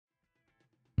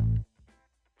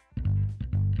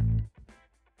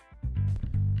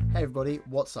Hey everybody,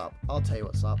 what's up? I'll tell you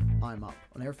what's up. I'm up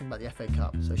on everything about the FA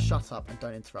Cup, so shut up and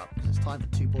don't interrupt because it's time for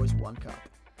Two Boys, One Cup.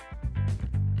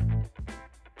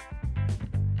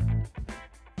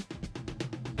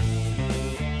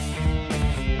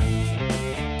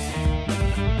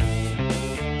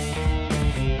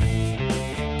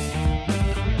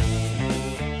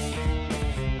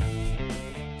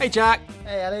 Hey Jack!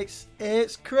 Hey Alex,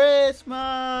 it's Christmas!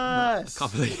 I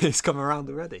can't believe it's come around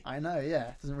already. I know, yeah.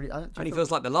 It doesn't really. Only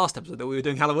feels like the last episode that we were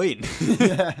doing Halloween.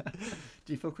 Yeah.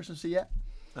 Do you feel Christmassy yet?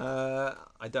 I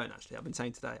don't actually. I've been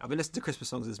saying today. I've been listening to Christmas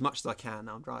songs as much as I can.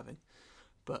 Now I'm driving,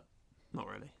 but not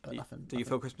really. Do you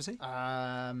feel Christmassy?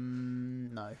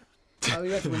 No. Oh, we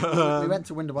went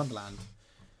to Winter Wonderland.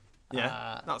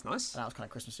 Yeah, that was nice. That was kind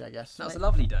of Christmassy, I guess. That was a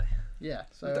lovely day. Yeah.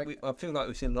 So I feel like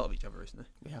we've seen a lot of each other recently.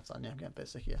 we have done. Yeah, I'm getting a bit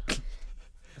sick here.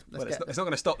 It's not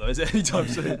going to stop though, is it? Anytime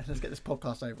soon. Let's get this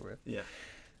podcast over with. Yeah.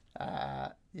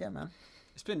 Yeah, man.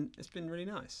 It's been really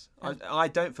nice. I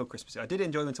don't feel Christmassy. I did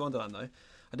enjoy Winter Wonderland though.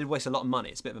 I did waste a lot of money.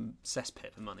 It's a bit of a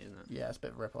cesspit for money, isn't it? Yeah, it's a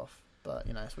bit of a rip-off. But,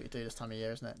 you know, it's what you do this time of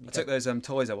year, isn't it? I took those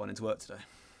toys I won into work today.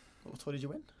 What toy did you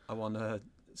win? I won a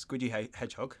squidgy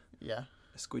hedgehog, Yeah.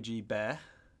 a squidgy bear,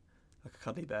 like a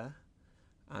cuddly bear,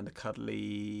 and a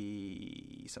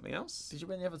cuddly something else. Did you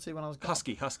win the other two when I was gone?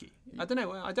 Husky. I don't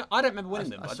know. I don't remember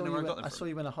winning them. But I don't know where I got them I from. saw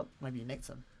you win a hot. Maybe you nicked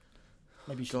them.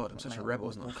 Maybe you should. God, I'm such a rebel,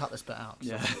 isn't I? We'll cut this bit out.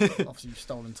 Yeah. Obviously, you've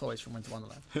stolen toys from Winter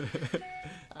Wonderland.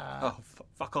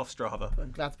 Fuck off, Strava.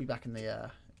 I'm glad to be back in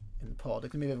the pod.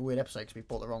 It's gonna be a bit of a weird episode because we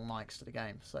bought the wrong mics to the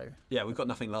game, so Yeah, we've got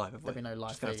nothing live, have we? there'll be no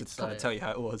live Just gonna have feed. to kind of tell you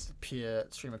how it was. Pure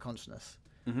stream of consciousness.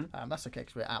 Mm-hmm. That's okay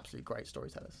because we're absolutely great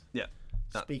storytellers. Yeah.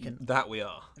 Speaking We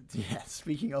are. Yeah,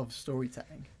 speaking of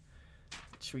storytelling,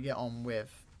 should we get on with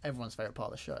everyone's favourite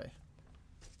part of the show?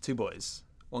 Two boys,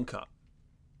 one cup.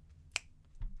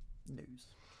 News.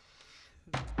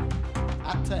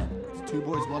 At 10, it's Two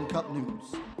Boys, One Cup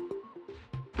news.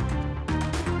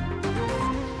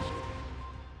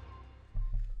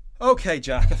 Okay,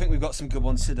 Jack. I think we've got some good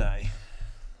ones today.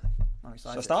 I'm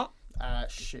Shall excited. I start?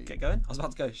 Shoot. Get going. I was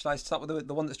about to go. Should I start with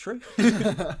the one that's true?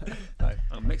 No,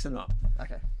 I'm mixing them up.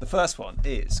 Okay, The first one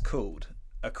is called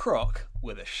A Croc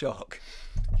with a Shock.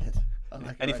 good. I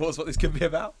like Any it. thoughts what this could be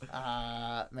about?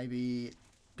 Maybe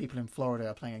people in Florida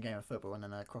are playing a game of football and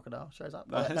then a crocodile shows up.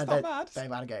 It's not bad. They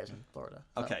have alligators in Florida.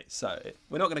 So. Okay, so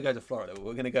we're not going to go to Florida.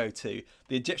 We're going to go to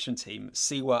the Egyptian team,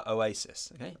 Siwa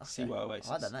Oasis. Okay, Siwa Oasis.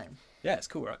 I like that name. Yeah, it's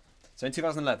cool, right? So in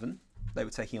 2011, they were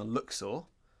taking on Luxor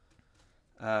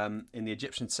in the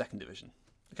Egyptian second division.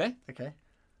 Okay? Okay.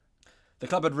 The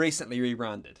club had recently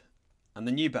rebranded, and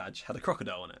the new badge had a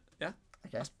crocodile on it. Yeah?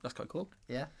 Okay. That's quite cool.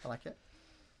 Yeah, I like it.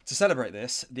 To celebrate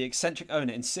this, the eccentric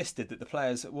owner insisted that the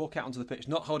players walk out onto the pitch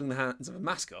not holding the hands of the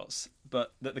mascots,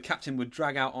 but that the captain would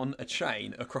drag out on a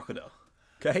chain a crocodile.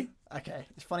 Okay? Okay.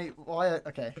 It's funny. Why?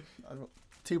 Okay.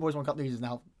 Two Boys, One Cup news is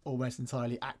now almost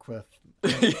entirely aqua.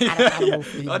 Animal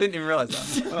themed. I didn't even realise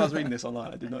that. When I was reading this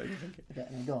online, I did not even think it. Okay,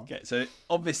 go on. Okay, so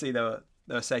obviously there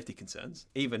are safety concerns.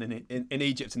 Even in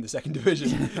Egypt in the second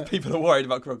division, people are worried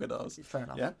about crocodiles. Fair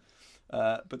enough. Yeah?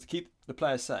 But to keep the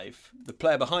players safe, the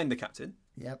player behind the captain,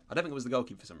 Yep. I don't think it was the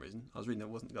goalkeeper for some reason. I was reading it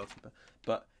wasn't the goalkeeper.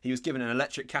 But he was given an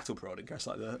electric cattle prod in case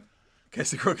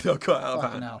the crocodile got out of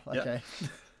Fucking hand. hell. Yeah. Okay.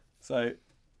 So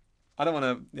I don't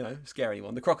want to scare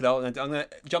anyone. The crocodile, I'm going to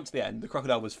jump to the end. The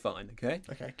crocodile was fine, okay?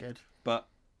 Okay, good. But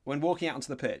when walking out onto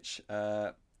the pitch,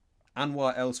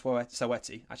 Anwar El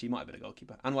Saweti, actually he might have been a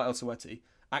goalkeeper, Anwar El Saweti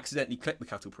accidentally clicked the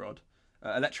cattle prod,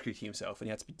 electrocuting himself, and he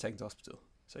had to be taken to hospital.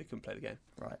 So he couldn't play the game.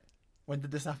 Right. When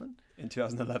did this happen? In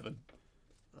 2011.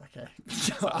 Okay.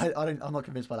 I'm not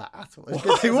convinced by that at all. It's,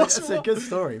 Why? good, What's it's a good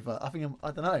story, but I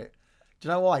don't know. Do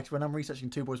you know why? 'Cause when I'm researching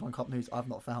Two Boys, One Cup news, I've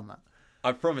not found that.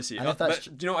 I promise you. And if But that's-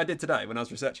 do you know what I did today when I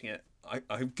was researching it? I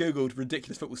Googled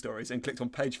ridiculous football stories and clicked on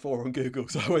page 4 on Google,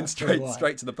 so I went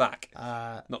straight to the back.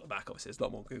 Not the back, obviously. There's a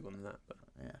lot more Google than that. But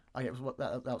Yeah. Okay, it was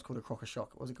that was called a croc of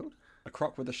shock. What was it called? A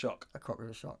Croc with a Shock. A croc with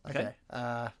a shock. Okay.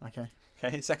 Okay.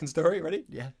 Okay, second story, ready?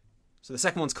 Yeah. So the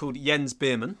second one's called Jens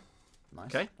Biermann. Nice.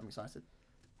 Okay. I'm excited.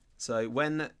 So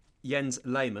when Jens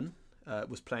Lehmann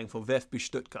was playing for VfB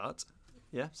Stuttgart,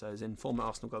 so as in former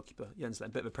Arsenal goalkeeper Jens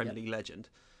Lehmann, bit of a Premier League legend,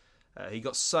 he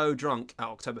got so drunk at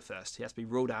Oktoberfest he has to be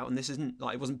ruled out, and this isn't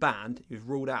like it wasn't banned. He was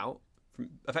ruled out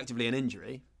from effectively an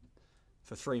injury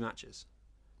for 3 matches.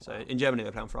 So in Germany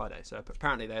they play on Friday. So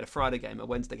apparently they had a Friday game, a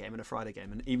Wednesday game, and a Friday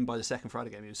game, and even by the second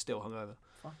Friday game he was still hungover.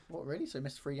 What, really? So he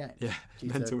missed 3 games? Yeah, Due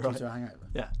mental, to right? a hangover?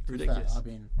 Yeah, To be ridiculous.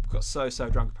 fair, Got so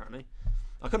drunk apparently.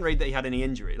 I couldn't read that he had any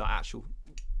injury, like actual.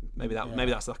 Maybe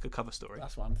that's like a cover story.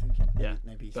 That's what I'm thinking.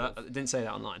 Maybe but it didn't say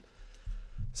that online.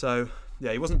 So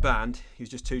yeah, he wasn't banned. He was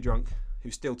just too drunk. He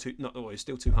was still too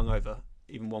hungover.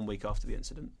 even 1 week after the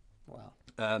incident. Wow.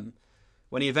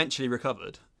 When he eventually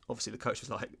recovered, obviously the coach was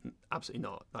like, absolutely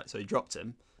not. Like, so he dropped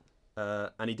him,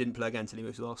 and he didn't play again until he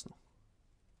moved to Arsenal.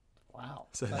 Wow.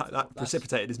 So that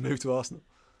precipitated his move to Arsenal.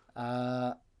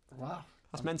 Wow.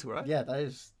 That's mental, right? Yeah, that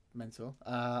is mental.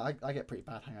 I get pretty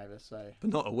bad hangovers, so. But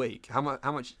not a week. How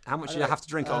much do you have to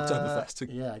drink at Oktoberfest?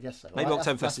 Yeah, I guess so. Maybe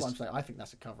Oktoberfest that's is. what I'm saying. I think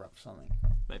that's a cover up for something.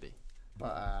 Maybe.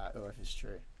 But or if it's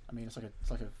true. I mean, it's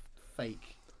like a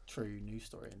fake true news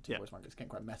story, and Two Boys One. It's getting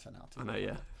quite meta now. I know.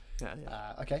 Yeah.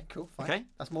 Okay. Cool. Fine. Okay.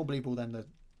 That's more believable than the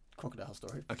crocodile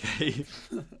story. Okay.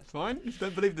 Fine. You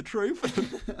don't believe the truth.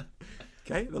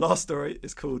 Okay. The last story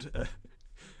is called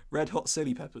Red Hot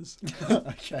Chili Peppers.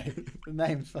 Okay. The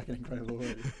name's fucking incredible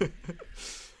already.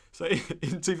 So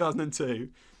in 2002,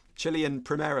 Chilean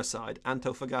Primera side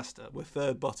Antofagasta were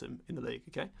third bottom in the league.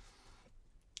 Okay.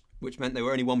 Which meant they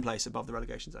were only one place above the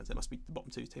relegation zone. So it must be the bottom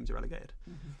two teams are relegated.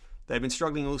 Mm-hmm. They'd been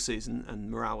struggling all season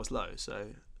and morale was low. So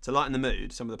to lighten the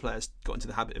mood, some of the players got into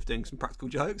the habit of doing some practical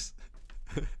jokes.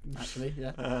 Naturally,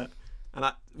 yeah. And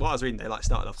while I was reading, they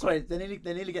started off. Sorry, they're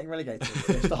nearly getting relegated.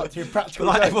 So they start doing practical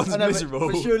like jokes. everyone's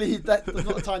miserable. But surely there's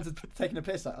not a time to taking a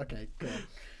piss. Okay, go on.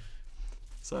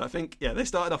 So I think they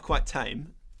started off quite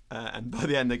tame, and by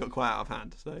the end they got quite out of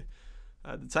hand. So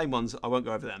the tame ones, I won't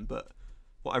go over them. But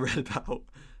what I read about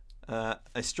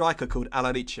a striker called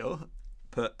Alaricho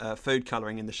put food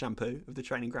colouring in the shampoo of the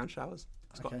training ground showers.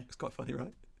 It's quite funny,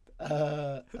 right?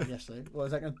 I guess so. Well,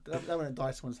 is that wouldn't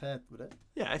dye someone's hair, would it?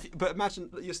 Yeah, but imagine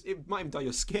it might even dye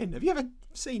your skin. Have you ever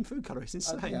seen food colour? It's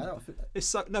insane. Yeah, it's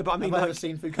so but I mean, I've never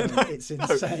seen food colouring. It's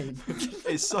insane.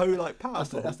 It's so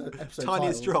powerful. That's the episode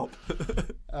tiniest title.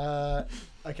 drop.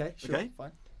 Okay, sure, okay.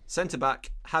 Fine. Centre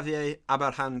back Javier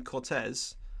Abarhan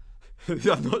Cortez.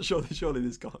 I'm not sure. Surely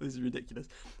this is ridiculous.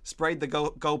 Sprayed the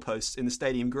goalposts in the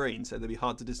stadium green so they'd be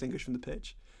hard to distinguish from the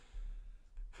pitch.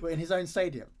 But in his own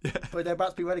stadium. Yeah. But they're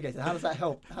about to be relegated. How does that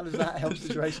help? How does that help the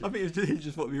situation? I think he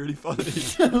just thought it'd be really funny.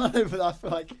 But I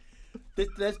feel like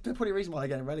there's probably a reason why they're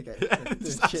getting relegated. Yeah,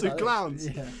 just absolute clowns.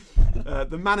 Yeah.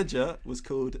 The manager was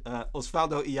called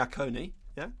Osvaldo Iaconi.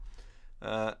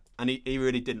 Yeah. And he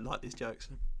really didn't like these jokes.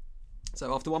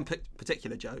 So after one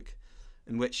particular joke,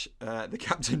 in which the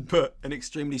captain put an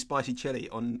extremely spicy chili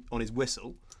on his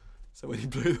whistle, so when he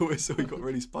blew the whistle, he got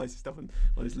really spicy stuff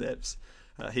on his lips.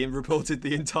 He reported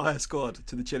the entire squad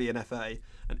to the Chilean FA,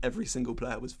 and every single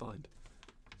player was fined.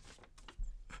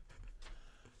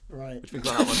 Right. Which think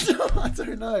about that one? I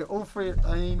don't know. All three.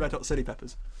 I mean, Red Hot Chili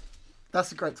Peppers.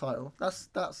 That's a great title. That's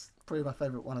probably my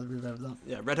favourite one we've ever done.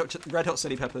 Yeah, Red Hot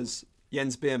Chili Peppers,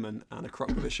 Jens Biermann, and a croc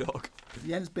with a shock.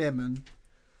 Jens Biermann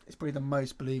is probably the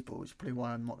most believable, which is probably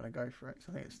why I'm not going to go for it.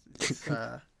 So I think it's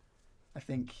I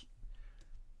think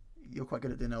you're quite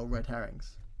good at doing old red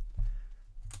herrings.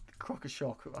 Croc of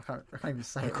shock. I can't even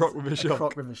say it. A croc with a shock.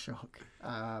 Croc with a shock.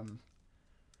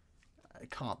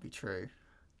 It can't be true.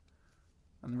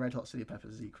 And the Red Hot Chili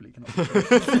Peppers equally cannot be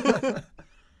true.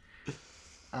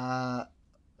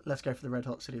 Let's go for the Red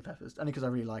Hot Chili Peppers, only because I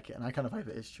really like it, and I kind of hope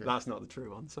it is true. That's not the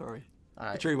true one. Sorry.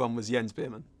 Right. The true one was Jens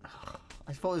Biermann.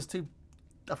 I thought it was too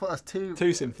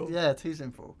simple. Yeah, too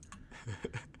simple.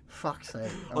 Fuck's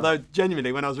sake. Although,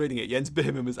 genuinely, when I was reading it, Jens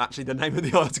Biermann was actually the name of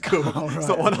the article. Right, it's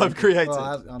not one I've created.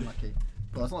 Well, I'm lucky.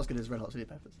 Well, it's not as good as Red Hot Chili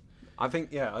Peppers. I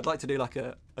think, I'd like to do like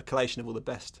a collation of all the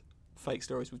best fake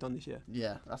stories we've done this year.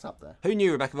 Yeah, that's up there. Who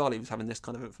knew Rebecca Varley was having this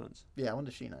kind of influence? Yeah, I wonder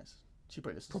if she knows. She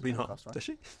probably listens Probably to the not. podcast, right? Does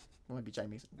she? Well, maybe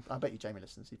Jamie. I bet you Jamie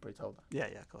listens. He's probably told her. Yeah,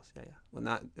 of course. Yeah.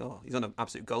 Well, he's on an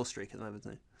absolute goal streak at the moment,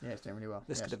 isn't he? Yeah, he's doing really well.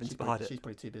 This could have inspired it. She's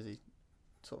probably too busy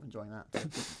sort of enjoying that to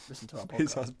listen to our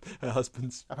podcast. Her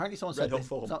husband's Apparently someone red said hot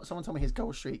form. someone told me his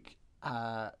goal streak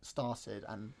started,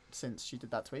 and since she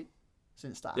did that tweet,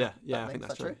 since that. Yeah, that I think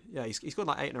that's true. Yeah, he scored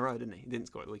like 8 in a row, didn't he? He didn't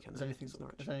score at the weekend. Is there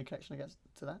any connection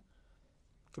to that?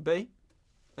 Could be.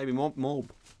 Maybe more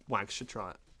wags should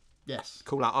try it. Yes.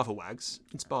 Call out other wags,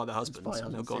 inspire their husbands, Inspire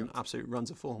and they've got absolute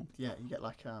runs of form. Yeah, you get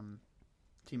like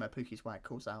Timo Pukki's wag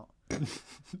calls out.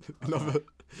 Love it.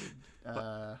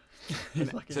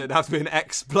 Like so it'd have to be an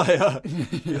ex-player,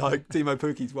 like Timo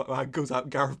Pukki's wag calls out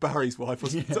Gareth Barry's wife, or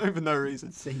something for no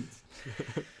reason. Scenes.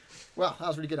 Well, that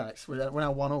was really good, Alex. We're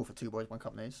now 1-1 for Two Boys One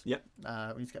Cup news. Yep.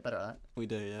 We need to get better at that. We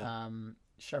do, yeah.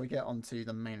 Shall we get on to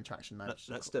the main attraction now?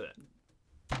 Let's do it.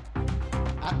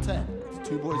 At 10, it's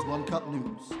Two Boys One Cup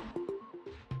news.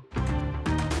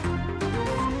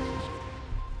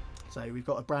 So we've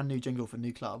got a brand new jingle for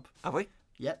New Club. Have we?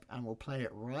 Yep, and we'll play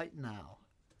it right now.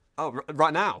 Oh,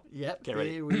 right now? Yep. Get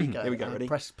ready. Here we go. Here we go. Ready?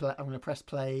 Press play. I'm going to press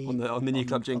play on the New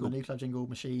Club jingle. On the New Club jingle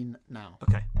machine now.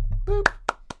 Okay. Boop.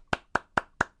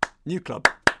 New Club.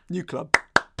 New Club.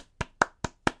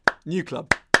 New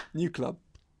Club. New Club.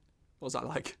 What was that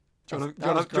like? Do That you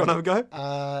was want to have a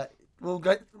go? We'll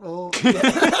go.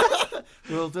 Yeah.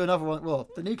 We'll do another one. Well,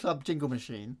 the new club jingle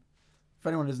machine. For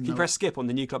anyone who doesn't If you know, press skip on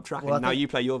the new club tracking, Well, I now think you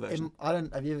play your version. I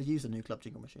don't. Have you ever used a new club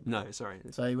jingle machine? No, sorry.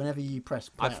 So whenever you press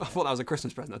I play, thought that was a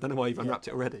Christmas present. I don't know why you've unwrapped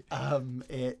it already.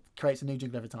 it creates a new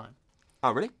jingle every time.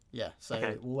 Oh, really? Yeah. So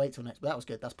Okay. we'll wait till next. But that was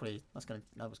good. That was a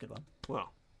good one.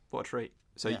 Well, what a treat.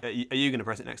 So Yeah. are you going to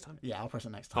press it next time? Yeah, I'll press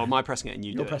it next time. Oh, am I pressing it and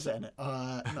you You'll do press it? it in it.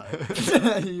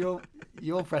 No.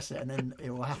 you'll press it and then it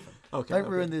will happen. Okay. Don't okay.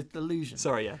 ruin the illusion.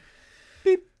 Sorry, yeah.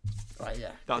 Right,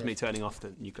 yeah. That was yeah. me turning off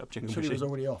the new club jingle Surely it machine. was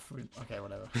already off. Okay,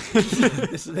 whatever.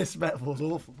 this metaphor's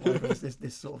awful.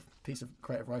 This sort of piece of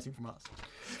creative writing from us.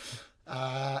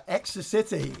 Exeter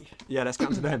City. Yeah, let's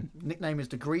come to them. Nickname is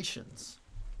the Grecians.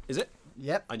 Is it?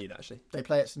 Yep. I knew that actually. They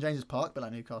play at St James's Park, but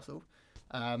like Newcastle.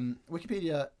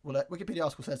 Wikipedia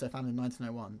article says they're founded in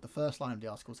 1901. The first line of the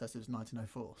article says it was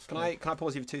 1904. So, Can I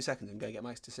pause you for 2 seconds and go get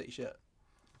my Exeter City shirt?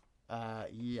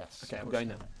 Yes. Okay, of I'm course going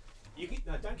you now.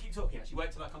 can. Don't keep talking. Actually,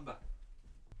 wait till I come back.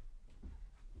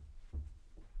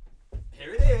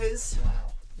 Here it is. Wow.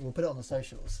 We'll put it on the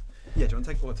socials. Yeah, do you want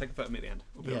to take a photo of me at the end?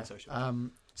 We'll put it Yeah. on social.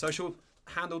 Social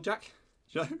handle, Jack?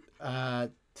 Joe?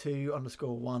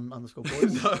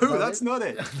 2_1_boys. No, that's not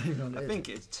it. I I think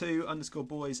it's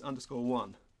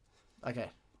 2_boys_1. Okay.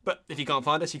 But if you can't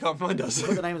find us, you can't find us.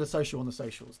 Put the name of the social on the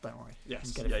socials. Don't worry.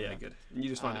 Yes. Get it Yeah, from yeah, there. good. And you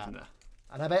just find it from there.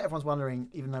 And I bet everyone's wondering,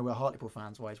 even though we're Hartlepool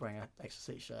fans, why he's wearing an Exeter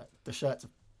City shirt. The shirts are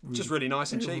Just really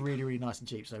nice and they're cheap. really, really nice and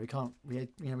cheap. So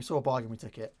we saw a bargain, we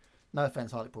took it. No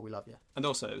offense, Hartlepool, we love you. And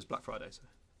also, it was Black Friday, so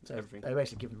So everything. they're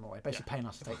basically giving them away, basically paying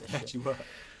us to take this shit. Actually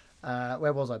were.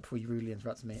 Where was I before you rudely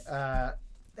interrupted me?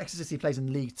 Exeter City plays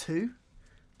in League Two.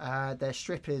 Their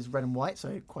strip is red and white,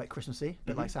 so quite Christmassy, a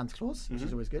bit like Santa Claus, which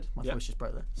is always good. My voice just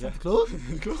broke there. Santa Claus.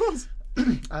 Claus.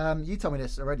 You told me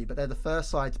this already, but they're the first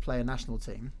side to play a national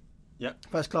team. Yep.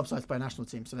 First club side to play a national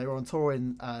team. So they were on tour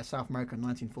in South America in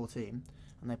 1914,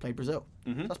 and they played Brazil.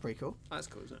 Mm-hmm. That's pretty cool. That's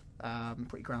cool, isn't it?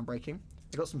 Pretty groundbreaking.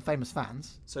 They got some famous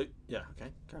fans. So, yeah,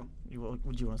 okay, carry on.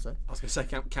 What do you want to say? I was going to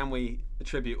say, can we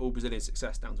attribute all Brazilian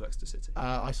success down to Exeter City?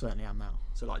 I certainly am now.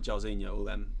 So, like Jairzinho, all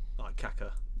them, like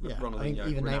Kaká, Yeah, Ronaldinho,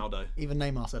 even Ronaldo. even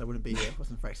Neymar said I wouldn't be here if it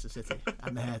wasn't for Exeter City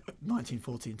and their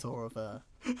 1914 tour of.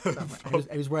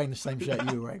 He was wearing the same shirt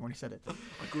you were wearing when he said it.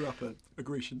 I grew up a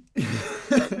Grecian.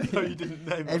 No, you didn't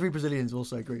name it. Every Brazilian's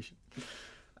also a Grecian.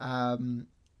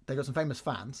 They got some famous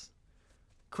fans.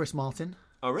 Chris Martin.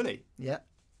 Oh, really? Yeah.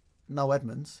 Noel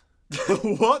Edmonds.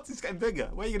 What? It's getting bigger.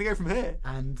 Where are you going to go from here?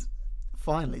 And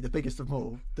finally, the biggest of them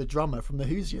all, the drummer from the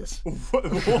Hoosiers.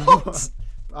 What?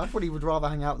 I probably would rather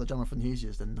hang out with the drummer from the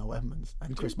Hoosiers than Noel Edmonds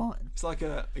and Chris Martin. It's like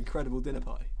an incredible dinner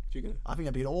party. Do you I think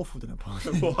that'd be an awful dinner party.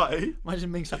 Why?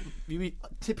 Imagine being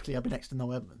typically I'd be next to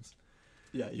Noel Edmonds.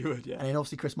 Yeah, you would, yeah. And then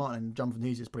obviously Chris Martin and the drummer from the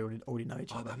Hoosiers probably already know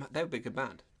each Oh, other. they would be a good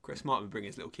band. Chris Martin would bring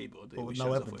his little keyboard that he What always would shows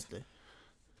Noel off Edmonds with. do?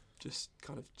 Just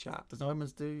kind of chat. Does Noel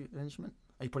Edmonds do an instrument?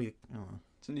 He probably. I don't know.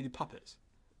 Doesn't he do puppets?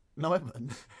 Noel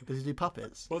Edmonds? Does he do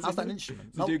puppets? What does How's he that an do?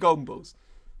 instrument? Does he do golden balls?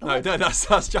 No,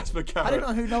 that's Jasper Carrot. I don't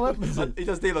know who Noel Edmonds is. He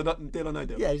does Deal or No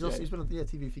Deal. Yeah, he's been on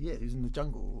TV for years. He was in the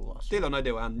jungle last year. Deal or No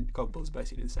Deal and golden balls are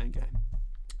basically the same game.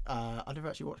 I never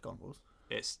actually watched Golden Balls.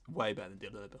 It's way better than Deal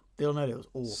or No Deal. Deal or No Deal was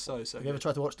awful. So Have you ever good.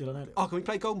 tried to watch Deal or No Deal? Oh, can we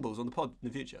play golden balls on the pod in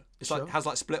the future? It's Sure. like has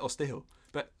like split or steal,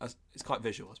 but it's quite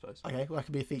visual, I suppose. Okay, well that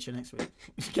could be a feature next week.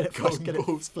 get it Golden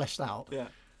balls. fleshed out. Yeah.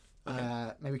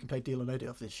 Okay. Maybe we can play Deal or No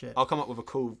Deal for this shit. I'll come up with a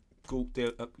cool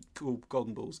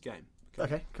golden balls game.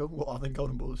 Okay, cool. What are then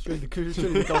Golden Balls? Surely the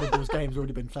Golden Balls game's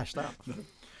already been fleshed out.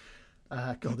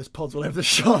 God, this pod's all over the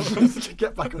shop.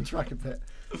 Get back on track a bit.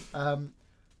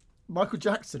 Michael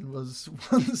Jackson was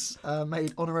once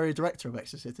made honorary director of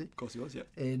Exeter City Of course he was, yeah.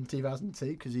 in 2002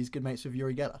 because he's good mates with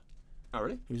Uri Geller, Oh,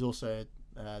 really? who's also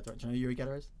director. Do you know who Uri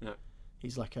Geller is? No.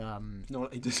 He's like No,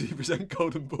 does he present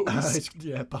golden balls?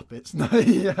 yeah, puppets. No,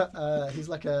 yeah, he's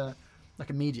like a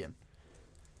medium.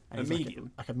 And A he's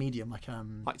medium? like a medium,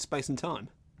 Like space and time?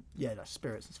 yeah, like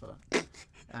spirits and stuff like that.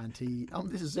 And he,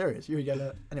 this is serious. Uri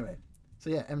Geller. Anyway, so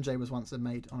yeah, MJ was once a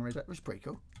made honorary director, which is pretty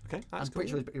cool. Okay, that's I'm pretty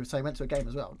cool. sure he went to a game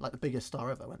as well. Like the biggest star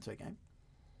ever went to a game.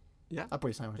 Yeah. I'd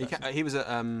probably say Michael Jackson. He was at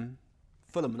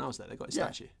Fulham when I was there. They got his Yeah.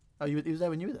 statue. Oh, he was there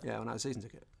when you were there? Yeah, when I had a season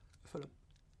ticket. Fulham.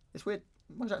 It's weird.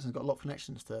 Michael Jackson's got a lot of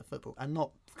connections to football and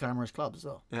not glamorous clubs as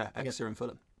well. Yeah, Exeter and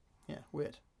Fulham. Yeah,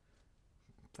 weird.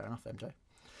 Fair enough, MJ.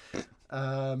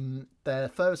 Their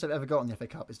furthest they've ever got in the FA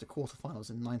Cup is the quarterfinals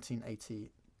in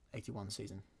 1980-81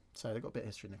 season. So they've got a bit of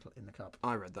history in the cup.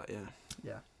 I read that,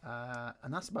 yeah. Yeah.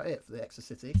 And that's about it for the Exeter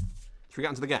City. Should we get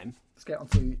onto the game? Let's get on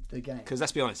to the game. Because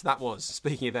let's be honest, that was,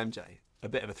 speaking of MJ, a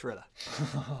bit of a thriller.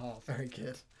 Oh, very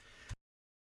good.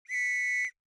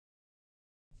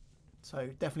 So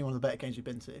definitely one of the better games we've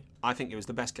been to. I think it was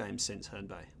the best game since Herne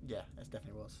Bay. Yeah, it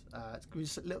definitely was.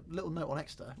 It's a little note on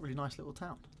Exeter. Really nice little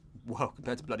town. Well,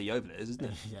 compared to bloody Yeovil, it is, isn't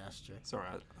it? Yeah, that's true. Sorry,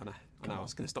 I know I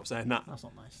was going to stop saying that. That's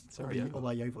not nice. Sorry, All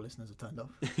our Yeovil listeners have turned off.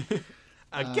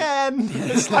 Again!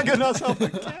 Slagging us off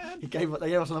again! They gave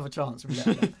us another chance.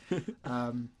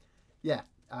 When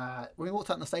we walked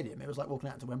out in the stadium, it was like walking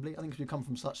out to Wembley. I think because we've come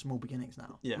from such small beginnings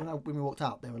now. Yeah. When we walked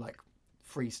out, there were like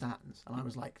 3 stands, and I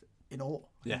was like in awe.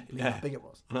 I Yeah, couldn't believe how big it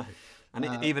was. I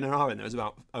know. And even in our end, there was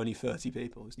about only 30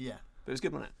 people. Yeah. But it was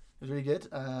good, wasn't it? It was really good.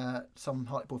 Some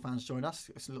Hartlepool fans joined us.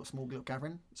 It's a small little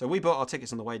gathering. So we bought our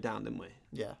tickets on the way down, didn't we?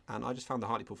 Yeah, And I just found the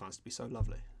Hartlepool fans to be so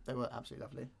lovely. they were absolutely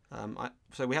lovely.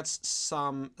 So we had a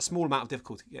small amount of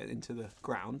difficulty getting into the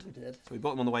ground. We did. So we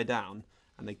bought them on the way down,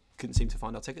 and they couldn't seem to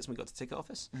find our tickets. And we got to the ticket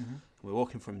office. Mm-hmm. And we were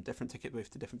walking from different ticket booth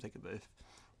to different ticket booth,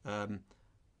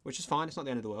 which is fine. It's not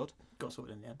the end of the world. Got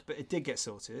sorted in the end. But it did get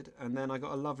sorted. And then I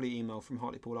got a lovely email from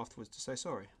Hartlepool afterwards to say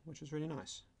sorry, which was really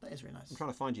nice. That is really nice. I'm trying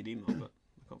to find you the email, but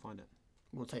I can't find it.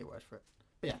 We'll take your word for it.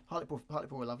 But yeah, Hartlepool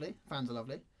were lovely. Fans are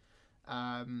lovely.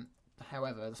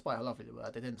 However, despite how lovely they were,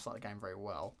 they didn't start the game very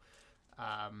well.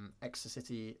 Exeter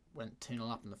City went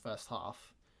 2-0 up in the first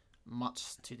half,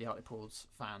 much to the Hartlepool's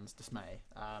fans' dismay.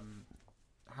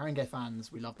 Haringey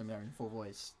fans, we love them. They're in full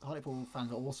voice. Hartlepool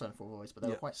fans are also in full voice, but they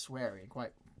were quite sweary and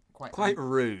quite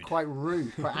Rude. quite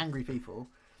rude, quite angry people.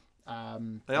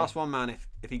 They asked one man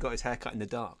if he got his hair cut in the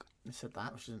dark. They said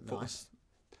that, which isn't Thought nice.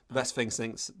 The best thing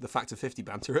since the Fact of 50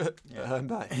 banter at Herne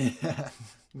Bay.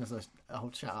 There's a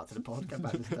whole shout out to the pod. Go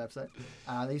back to this episode.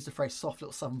 They used to phrase "soft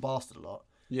little southern bastard" a lot.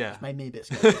 Yeah. Which made me a bit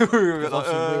scared. We were a bit like,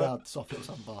 we are soft little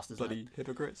southern bastards. bloody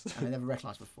hypocrites. And they never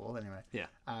recognised before. Anyway. Yeah.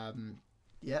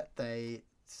 They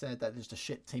said that there's just a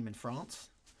shit team in France.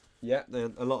 Yeah,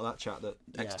 a lot of that chat that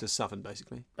Exeter's Southern,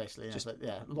 basically. Basically,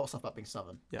 yeah. A lot of stuff about being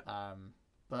southern. Yeah.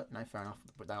 But no, fair enough.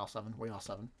 But they are southern. We are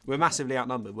southern. We're massively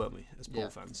outnumbered, weren't we, as Paul Yeah.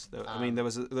 fans? I mean, there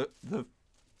was the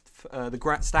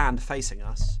stand facing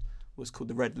us was called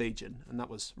the Red Legion, and that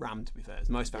was rammed, to be fair. As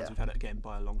most fans we've had it again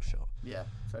by a long shot. Yeah,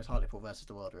 so it's Hartlepool versus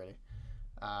the world, really.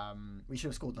 We should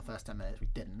have scored in the first 10 minutes. We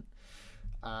didn't.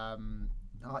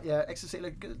 Exeter City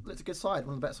looked a good side,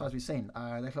 one of the better sides we've seen.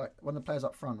 They looked like one of the players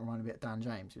up front reminded me of Dan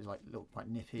James, who was like looked quite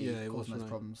nippy, causing those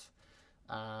problems.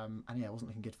 It wasn't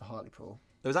looking good for Hartlepool.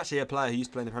 There was actually a player who used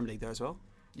to play in the Premier League there as well.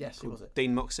 Yes, who was it?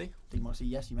 Dean Moxey. Dean Moxey,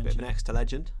 yes, you Bit mentioned. of an Exeter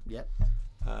legend. Yep.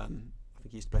 I think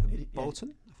he used to play for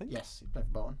Bolton, I think. Yes, he played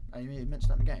for Bolton. You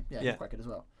mentioned that in the game. Yeah, he Yeah. was quite good as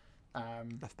well.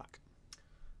 Left back.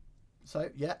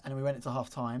 So, yeah, and then we went into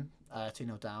half-time,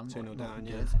 2-0 down. 2-0 down,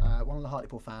 good. One of the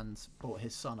Hartlepool fans bought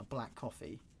his son a black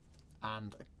coffee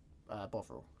and a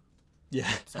Bovril. Yeah,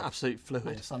 So- absolute And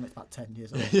fluid. his son is about 10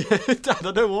 years old. Yeah, Dad,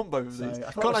 I don't want both of So, these.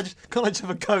 I thought Can't I just have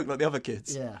a Coke like the other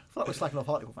kids? Yeah, I feel like we're slacking off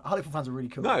Hartlepool fans. Hartlepool fans are really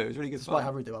cool. No, it was really good Despite how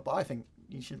fun. rude they are, but I think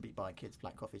you shouldn't be buying kids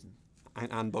black coffees.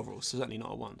 And Bovrils, certainly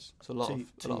not at once. It's a lot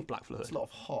of black fluid. It's a lot of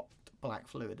hot black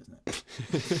fluid, isn't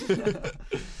it?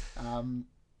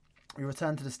 We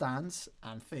returned to the stands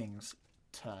and things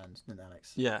turned, didn't they,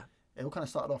 Alex? Yeah. It all kind of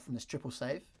started off from this triple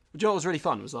save. Do you know what was really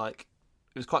fun? Was like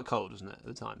it was quite cold, wasn't it, at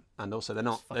the time? And also they're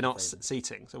not fucking freezing.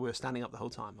 seating, so we were standing up the whole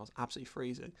time. I was absolutely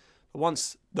freezing. But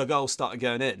once the goals started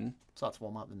going in, Started to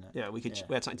warm up, didn't it? yeah, we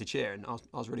had something to cheer, and I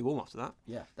was really warm after that.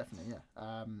 Yeah, definitely.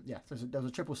 Yeah. So there was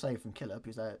a triple save from Killip.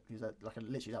 Who's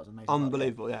literally that was amazing.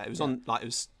 Unbelievable. Yeah, it was on it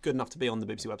was good enough to be on the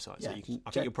BBC website. So Yeah, you can.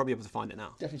 I think you'll probably be able to find it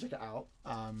now. Definitely check it out.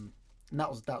 And that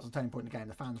was a turning point in the game.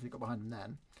 The fans really got behind them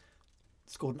then.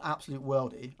 Scored an absolute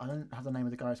worldie. I don't have the name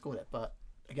of the guy who scored it, but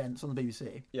again, it's on the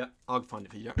BBC. Yeah, I'll find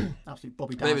it for you. Absolute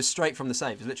Bobby But it was Dazzler. straight from the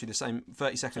save. It was literally the same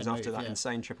 30 seconds Same after move, that yeah.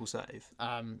 insane triple save.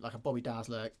 Like a Bobby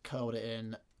Dazzler curled it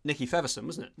in. Nicky Featherstone,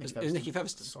 wasn't it? It was Nicky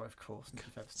Featherstone. Sorry, of course,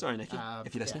 Nicky Featherstone. Sorry, Nicky,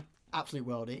 if you're listening. Yeah, absolute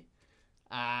worldie.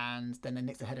 And then they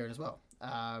nicked the header in as well.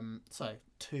 So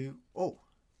 2-0.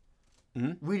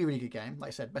 Mm-hmm. Really, really good game. Like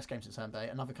I said, best game since Herne Bay.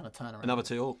 Another kind of turnaround. Another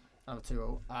 2-all. Another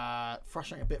 2-0.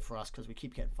 Frustrating a bit for us because we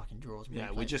keep getting fucking draws.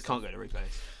 Yeah, we just can't go to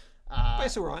replays. But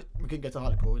it's all right. We couldn't get to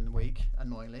Hartlepool in the week,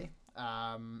 annoyingly.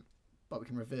 But we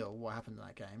can reveal what happened in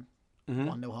that game.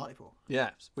 1-0 Hartlepool. Yeah,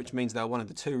 which means they're one of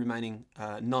the 2 remaining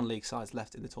non-league sides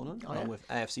left in the tournament, along with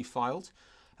AFC Fylde.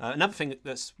 Another thing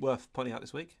that's worth pointing out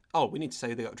this week. Oh, we need to say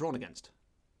who they got drawn against.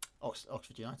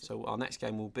 Oxford United. So our next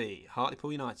game will be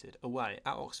Hartlepool United away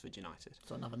at Oxford United.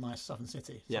 So another nice Southern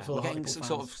city. Yeah, So we're all the getting Hartlepool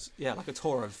some fans- sort of like a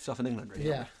tour of Southern England, really.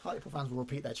 Yeah, Hartlepool fans will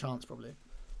repeat their chants probably.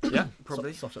 Yeah,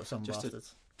 probably. Soft little some Just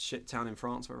bastards. Shit town in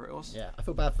France, wherever it was. Yeah, I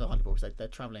feel bad for Hartlepool because they're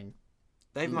travelling.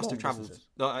 They must have long travelled.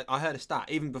 distances. I heard a stat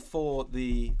even before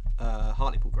the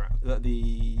Hartlepool ground,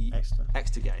 the Exeter.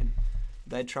 Exeter game.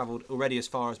 they'd travelled already as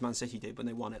far as Man City did when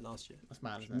they won it last year. That's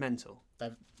mad, isn't it? Mental.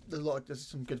 There's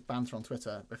some good banter on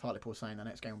Twitter with Hartlepool saying the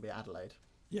next game will be at Adelaide.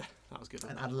 Yeah, that was good.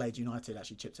 And Adelaide United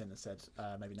actually chipped in and said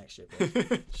maybe next year. Which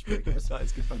is pretty good. That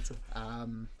is good banter.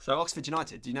 So Oxford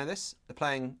United, do you know this? They're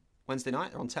playing Wednesday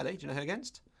night. They're on telly. Do you know who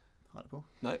against? Hartlepool.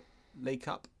 No. League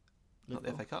Cup. Not the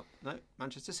Liverpool. FA Cup. No.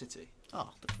 Manchester City. Oh,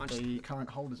 the current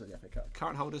holders of the FA Cup.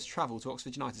 Current holders travel to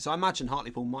Oxford United. So I imagine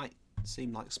Hartlepool might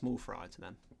seem like small fry to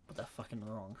them. But they're fucking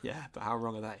wrong. Yeah, but how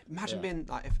wrong are they? Imagine Yeah. being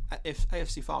like if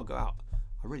AFC File go out.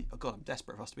 I'm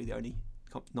desperate for us to be the only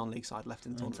non-league side left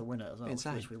in the And to tournament. win it as well,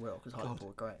 Insane. which we will, because Hartlepool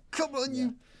are great. Come on, Yeah.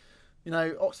 you. You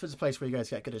know, Oxford's a place where you go to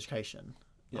get good education.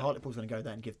 Yeah. Hartlepool's going to go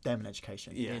there and give them an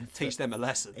education. Yeah, teach them a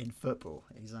lesson. in football.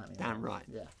 Exactly. Damn right.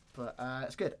 Yeah, but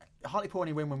it's good. Hartlepool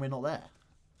only win when we're not there.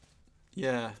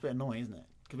 Yeah, It's a bit annoying, isn't it?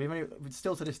 Because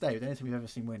still to this day, the only thing we've ever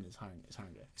seen win is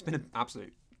Haringey. it's been an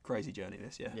absolute crazy journey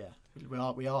this year. Yeah,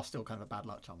 we are still kind of a bad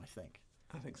luck charm, I think.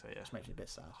 I think so. Yeah. Which makes me a bit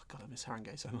sad. Oh God, I miss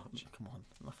Haringey so much. Come on,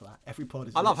 enough of that. Every pod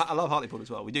is. I love Hartlepool as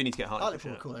well. We do need to get Hartlepool.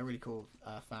 Hartlepool. Shirt. Cool. They're really cool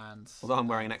fans. Although I'm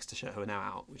wearing an Exeter shirt who are now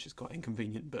out, which is quite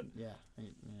inconvenient. But Yeah.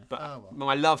 but oh, well.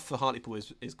 my love for Hartlepool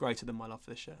is greater than my love for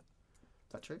this shirt.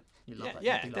 Is that true? You love Yeah, that.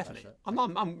 yeah, you do love that definitely.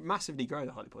 shirt. I'm massively growing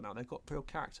at Hartlepool now. They've got real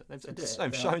character. They've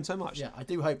They shown so much. Yeah, I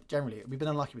do hope. Generally, we've been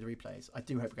unlucky with the replays. I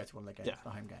do hope we go to one of their games, Yeah. the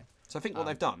home game. So I think what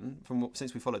they've done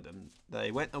since we followed them,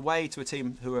 they went away to a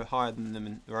team who were higher than them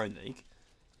in their own league,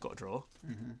 got a draw.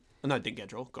 Mm-hmm. Oh, no, didn't get a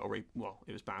draw. Got a well,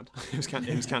 it was banned. it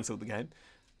was cancelled the game.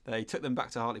 They took them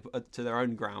back to Hartlepool to their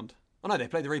own ground. Oh no, they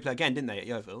played the replay again, didn't they, at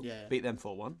Yeovil? Yeah. Beat them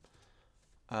 4-1,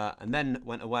 and then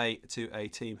went away to a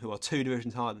team who are 2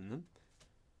 divisions higher than them.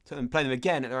 Took them, played them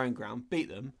again at their own ground, beat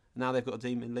them. And now they've got a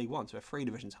team in League One, so they're 3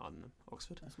 divisions higher than them.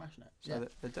 Oxford. They're smashing it.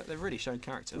 So they've really shown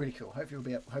character. Really cool. Hopefully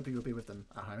we'll be with them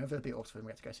at home. If they'll be at Oxford, and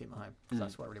we get to go see them at home. 'Cause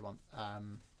that's what I really want.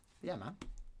 Yeah, man.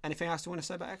 Anything else to want to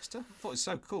say about Exeter? I thought it was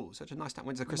so cool. Such a nice town.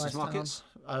 Went to the Christmas Nice town. markets.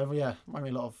 Yeah, remind me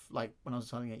a lot of like when I was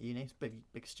studying at uni. It's a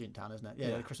big student town, isn't it? Yeah,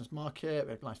 Yeah. the Christmas market.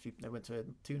 We had nice few, they went to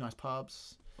 2 nice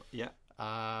pubs. Yeah.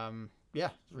 Yeah,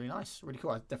 it's really nice, really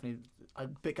cool. I'm a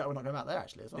bit gutted we're not going back there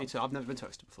actually as well. Me too. I've never been to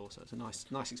Exeter before, so it's a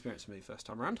nice experience for me first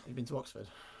time around. You've been to Oxford.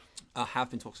 I have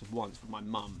been to Oxford once with my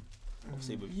mum.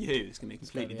 Obviously, with you, it's going to be a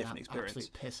completely different experience.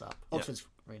 Absolute piss up. Yeah. Oxford's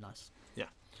really nice. Yeah.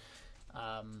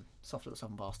 Soft little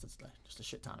southern bastards though. Just a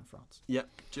shit town in France. Yeah,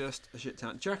 just a shit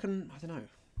town. Do you reckon? I don't know.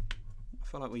 I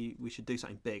feel like we should do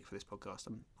something big for this podcast.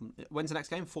 When's the next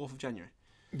game? 4th of January.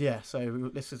 Yeah, so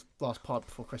this is last part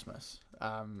before Christmas.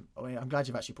 I'm glad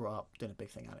you've actually brought up doing a big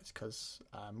thing, Alex, because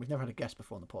we've never had a guest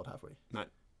before on the pod, have we? No.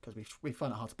 Because we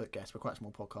find it hard to book guests. We're quite a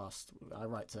small podcast. I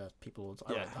write to people.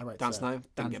 I write Dan to Snow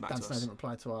didn't get back Dan to Snow us. didn't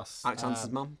reply to us. Alex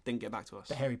Anderson's mum didn't get back to us.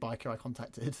 The hairy biker I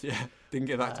contacted. Yeah, didn't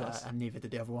get back to us. And neither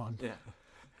did the other one. Yeah.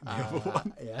 The other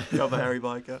one. Yeah. The other hairy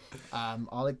biker.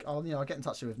 I'll get in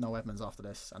touch with Noel Edmonds after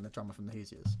this and the drummer from the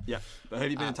Hoosiers. Yeah. But who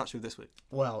have you been in touch with this week?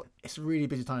 Well, it's a really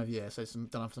busy time of year, so it's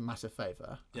done us a massive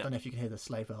favour. Yeah. I don't know if you can hear the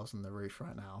sleigh bells on the roof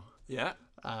right now. Yeah.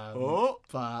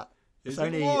 But Is it's it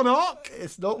only Warnock?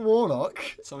 It's not Warnock.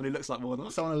 Someone who looks like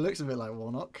Warnock. Someone who looks a bit like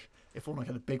Warnock. If Warnock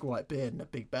had a big white beard and a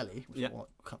big belly, which Warnock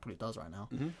probably does right now.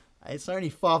 Mm-hmm. It's only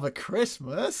Father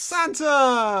Christmas.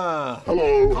 Santa!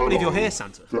 Hello. Can't believe you're here,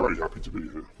 Santa. Very happy to be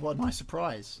here. What a nice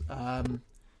surprise.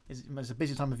 It's a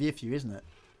busy time of year for you, isn't it?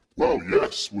 Well,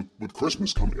 yes, with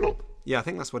Christmas coming up. Yeah, I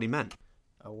think that's what he meant.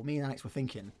 Well, me and Alex were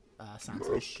thinking, Santa,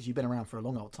 Yes. because you've been around for a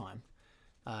long old time.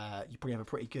 You probably have a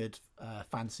pretty good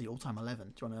fantasy all-time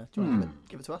 11. Do you want to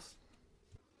give it to us?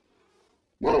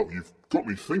 Well, you've got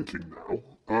me thinking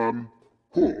now.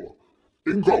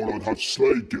 In goal, I'd have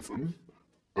Slade Giffen.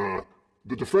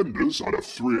 The defenders, I'd have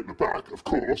 3 at the back, of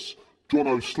course. John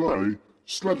O'Slay,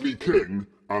 Sledley King,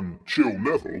 and Chill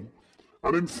Neville.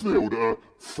 And in field,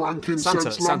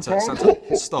 Frankincense Santa,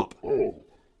 Lampard. stop. Oh,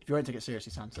 If you won't take it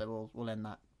seriously, Santa, we'll end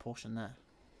that portion there.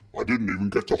 I didn't even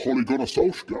get to Holly Gunnar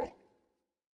Solskjaer.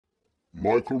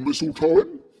 Michael Mistletoe?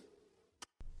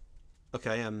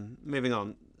 Okay, moving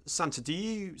on. Santa, do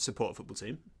you support a football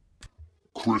team?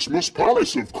 Christmas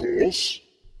Palace, of course.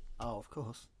 Oh, of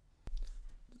course.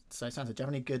 So, Santa, do you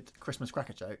have any good Christmas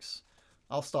cracker jokes?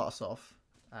 I'll start us off.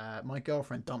 My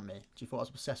girlfriend dumped me. She thought I was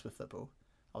obsessed with football.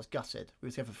 I was gutted. We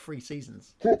were together for 3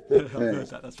 seasons.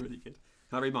 That's really good.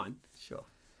 Can I read mine? Sure.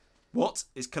 What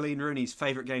is Colleen Rooney's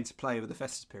favourite game to play over the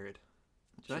festive period?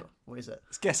 Do you know? Sure. What is it?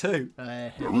 Let's guess who? Very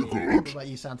What good. about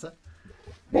you, Santa?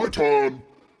 My turn.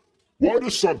 Why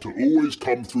does Santa always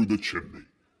come through the chimney?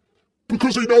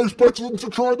 Because he knows better than to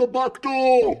try the back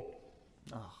door.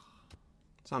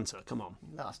 Santa, come on.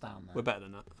 Let us down there. We're better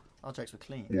than that. Our jokes were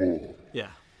clean. Oh,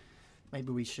 Yeah.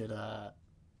 Maybe we should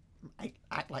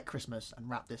act like Christmas and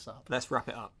wrap this up. Let's wrap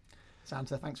it up.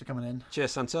 Santa, thanks for coming in,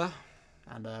 Cheers, Santa.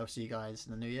 and we'll see you guys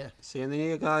in the new year. See you in the new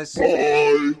year, guys.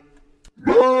 Bye.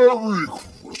 Merry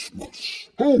Christmas.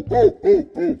 Ho, ho, ho,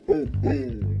 ho, ho,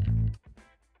 ho.